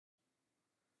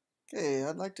Okay,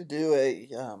 I'd like to do a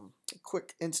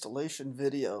quick installation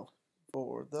video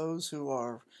for those who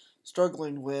are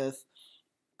struggling with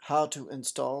how to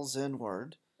install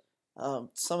XenWord.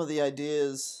 Some of the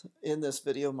ideas in this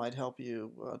video might help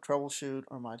you troubleshoot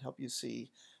or might help you see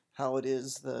how it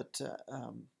is that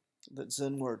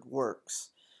XenWord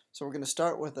works. So we're going to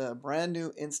start with a brand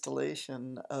new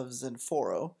installation of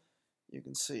XenForo. You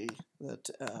can see that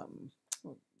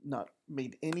not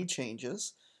made any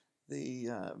changes. We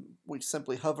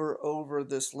simply hover over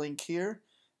this link here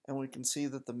and we can see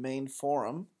that the main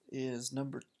forum is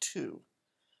number 2.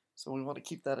 So we want to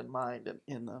keep that in mind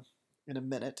in a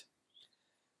minute.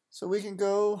 So we can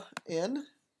go in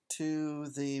to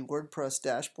the WordPress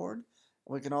dashboard,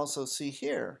 and we can also see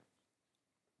here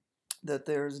that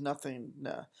there's nothing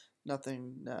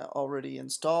already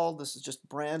installed. This is just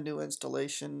brand new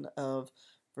installation of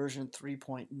version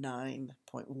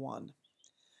 3.9.1.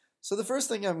 So the first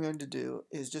thing I'm going to do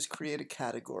is just create a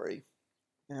category.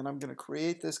 And I'm going to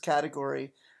create this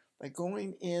category by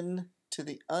going in to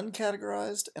the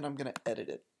uncategorized, and I'm going to edit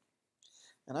it.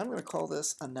 And I'm going to call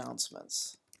this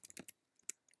announcements.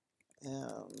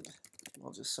 And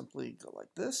we'll just simply go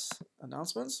like this,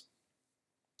 announcements.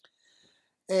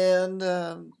 And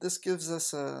this gives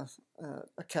us a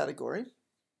category,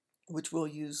 which we'll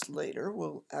use later.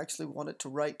 We'll actually want it to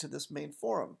write to this main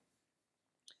forum.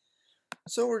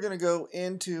 So we're going to go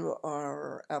into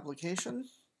our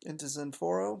application, into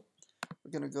XenForo.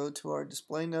 We're going to go to our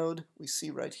display node. We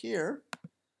see right here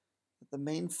the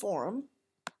main forum.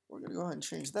 We're going to go ahead and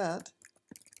change that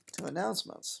to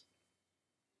announcements.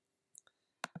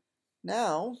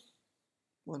 Now,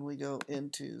 when we go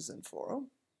into XenForo,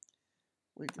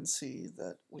 we can see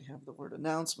that we have the word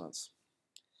announcements.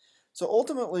 So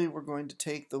ultimately, we're going to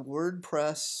take the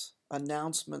WordPress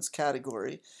announcements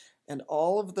category, and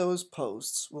all of those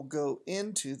posts will go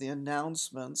into the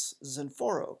announcements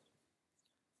XenForo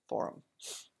forum.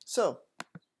 So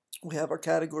we have our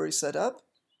category set up.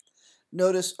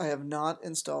 Notice I have not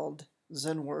installed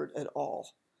XenWord at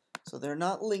all. So they're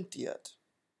not linked yet.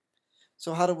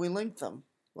 So how do we link them?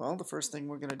 Well, the first thing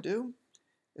we're going to do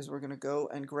is we're going to go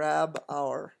and grab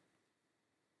our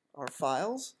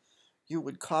files. You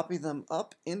would copy them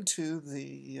up into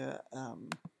the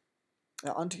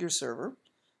onto your server.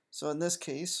 So in this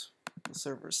case, the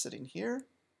server is sitting here.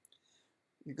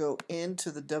 You go into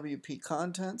the WP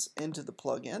contents, into the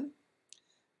plugin,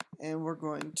 and we're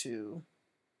going to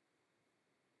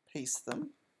paste it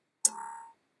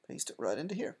right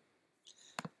into here.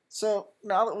 So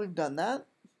now that we've done that,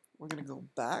 we're going to go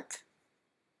back.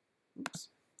 Oops.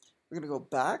 We're going to go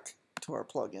back to our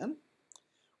plugin.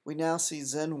 We now see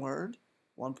XenWord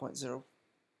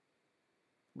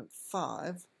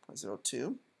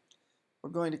 1.0.5.02. We're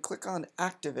going to click on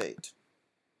Activate.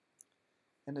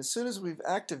 And as soon as we've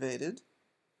activated,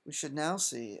 we should now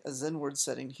see a XenWord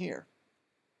setting here.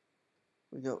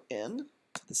 We go in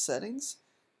to the settings,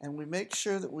 and we make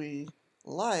sure that we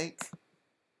like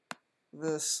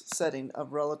this setting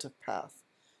of relative path.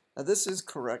 Now this is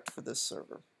correct for this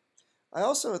server. I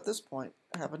also at this point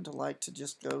happen to like to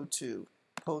just go to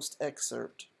post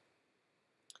excerpt.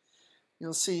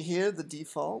 You'll see here the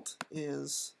default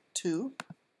is 2.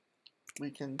 We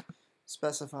can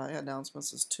specify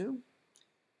announcements as 2.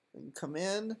 We can come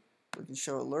in, we can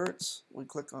show alerts, we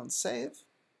click on save,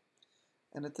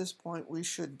 and at this point we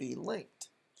should be linked.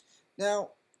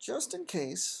 Now, just in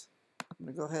case, I'm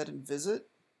going to go ahead and visit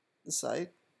the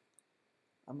site.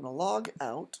 I'm going to log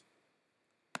out,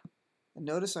 and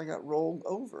notice I got rolled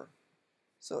over.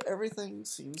 So everything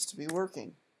seems to be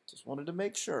working. Just wanted to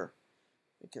make sure,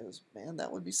 because man,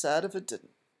 that would be sad if it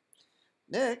didn't.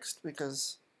 Next,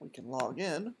 because we can log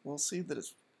in, we'll see that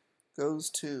it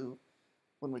goes to,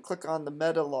 when we click on the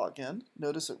meta login,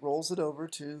 notice it rolls it over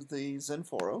to the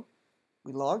XenForo.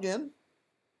 We log in,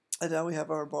 and now we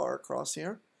have our bar across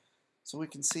here, so we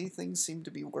can see things seem to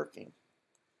be working.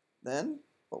 Then,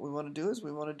 what we want to do is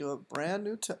we want to do a brand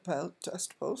new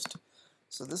test post.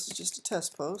 So this is just a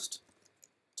test post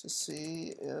to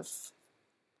see if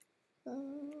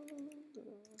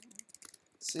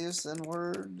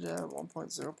XenWord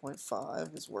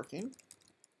 1.0.5 is working.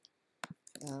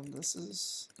 And this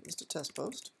is just a test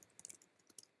post.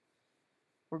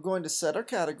 We're going to set our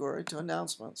category to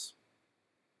announcements.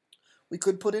 We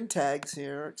could put in tags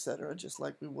here, etc., just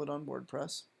like we would on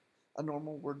WordPress, a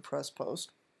normal WordPress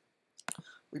post.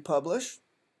 We publish.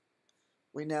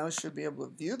 We now should be able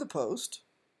to view the post.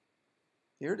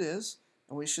 Here it is,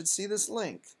 and we should see this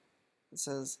link. It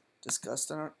says discuss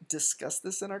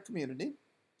this in our community.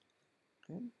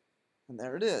 Okay. And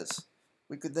there it is.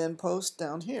 We could then post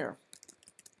down here.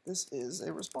 This is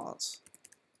a response.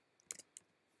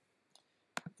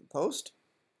 post.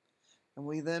 And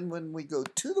we then, when we go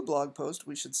to the blog post,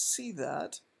 we should see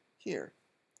that here.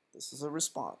 This is a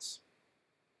response.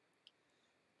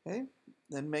 Okay,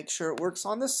 then make sure it works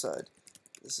on this side.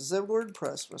 This is a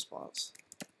WordPress response.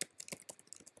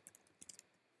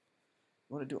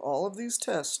 You want to do all of these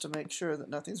tests to make sure that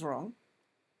nothing's wrong.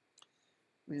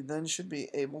 We then should be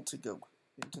able to go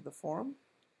into the forum,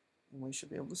 and we should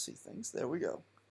be able to see things. There we go.